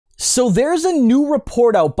So there's a new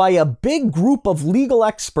report out by a big group of legal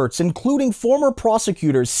experts, including former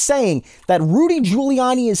prosecutors, saying that Rudy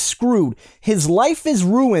Giuliani is screwed, his life is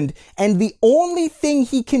ruined, and the only thing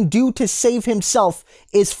he can do to save himself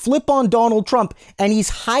is flip on Donald Trump, and he's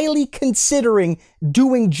highly considering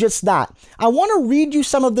doing just that. I want to read you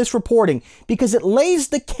some of this reporting because it lays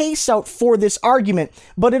the case out for this argument,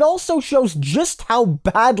 but it also shows just how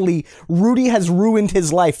badly Rudy has ruined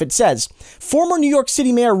his life. It says, former New York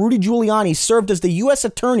City Mayor Rudy Giuliani served as the U.S.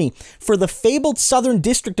 attorney for the fabled Southern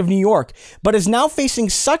District of New York, but is now facing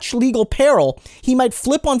such legal peril he might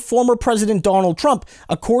flip on former President Donald Trump,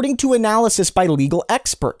 according to analysis by legal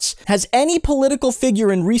experts. Has any political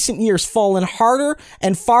figure in recent years fallen harder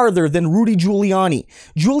and farther than Rudy Giuliani?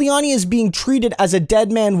 Giuliani is being treated as a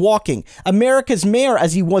dead man walking. America's mayor,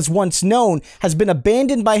 as he was once known, has been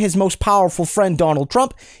abandoned by his most powerful friend Donald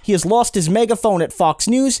Trump. He has lost his megaphone at Fox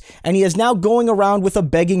News, and he is now going around with a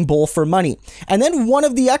begging bowl for money. And then one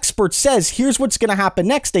of the experts says, here's what's going to happen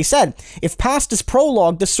next. They said, if passed as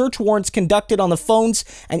prologue, the search warrants conducted on the phones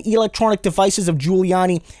and electronic devices of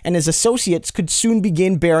Giuliani and his associates could soon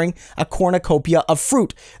begin bearing a cornucopia of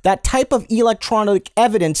fruit. That type of electronic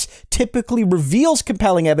evidence typically reveals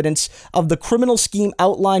compelling evidence of the criminal scheme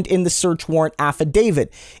outlined in the search warrant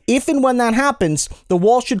affidavit. If and when that happens, the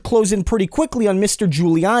wall should close in pretty quickly on Mr.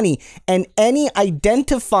 Giuliani and any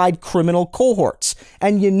identified criminal cohorts.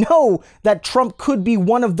 And you know that Trump could be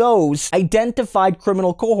one of those identified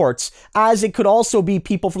criminal cohorts, as it could also be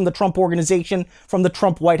people from the Trump organization, from the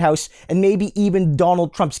Trump White House, and maybe even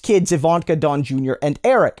Donald Trump's kids, Ivanka, Don Jr., and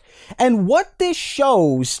Eric. And what this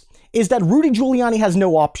shows is that Rudy Giuliani has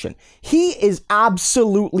no option. He is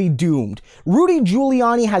absolutely doomed. Rudy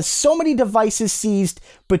Giuliani has so many devices seized.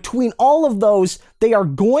 Between all of those, they are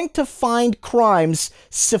going to find crimes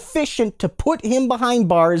sufficient to put him behind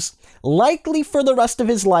bars, likely for the rest of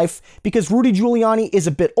his life, because Rudy Giuliani is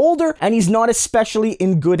a bit older and he's not especially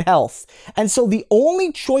in good health. And so the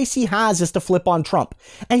only choice he has is to flip on Trump.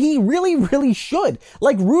 And he really, really should.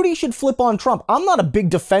 Like, Rudy should flip on Trump. I'm not a big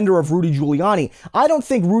defender of Rudy Giuliani. I don't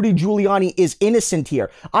think Rudy Giuliani is innocent here.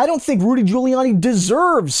 I don't think Rudy Giuliani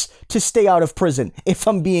deserves to stay out of prison, if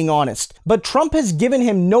I'm being honest. But Trump has given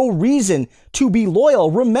him no reason to be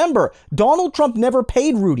loyal. Remember, Donald Trump never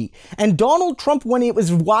paid Rudy. And Donald Trump, when it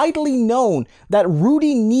was widely known that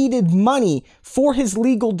Rudy needed money for his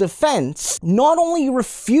legal defense, not only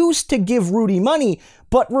refused to give Rudy money,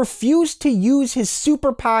 but refused to use his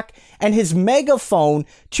super PAC and his megaphone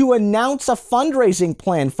to announce a fundraising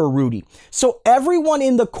plan for Rudy. So everyone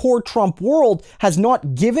in the core Trump world has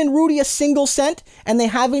not given Rudy a single cent, and they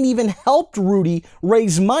haven't even helped Rudy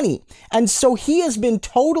raise money. And so he has been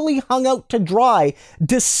totally hung out to dry,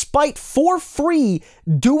 despite for free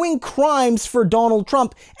doing crimes for Donald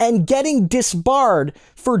Trump and getting disbarred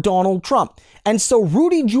for Donald Trump. And so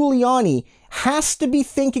Rudy Giuliani has to be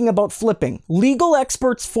thinking about flipping. Legal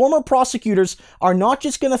experts, former prosecutors are not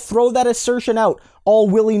just going to throw that assertion out all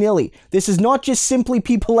willy-nilly. This is not just simply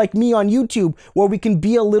people like me on YouTube where we can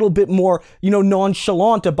be a little bit more,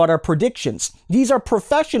 nonchalant about our predictions. These are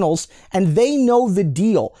professionals and they know the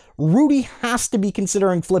deal. Rudy has to be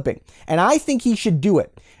considering flipping, and I think he should do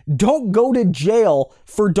it. Don't go to jail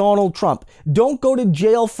for Donald Trump. Don't go to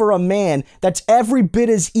jail for a man that's every bit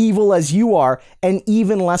as evil as you are and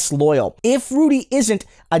even less loyal. If Rudy isn't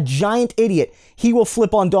a giant idiot, he will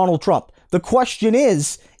flip on Donald Trump. The question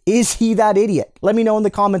is he that idiot? Let me know in the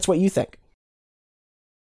comments what you think.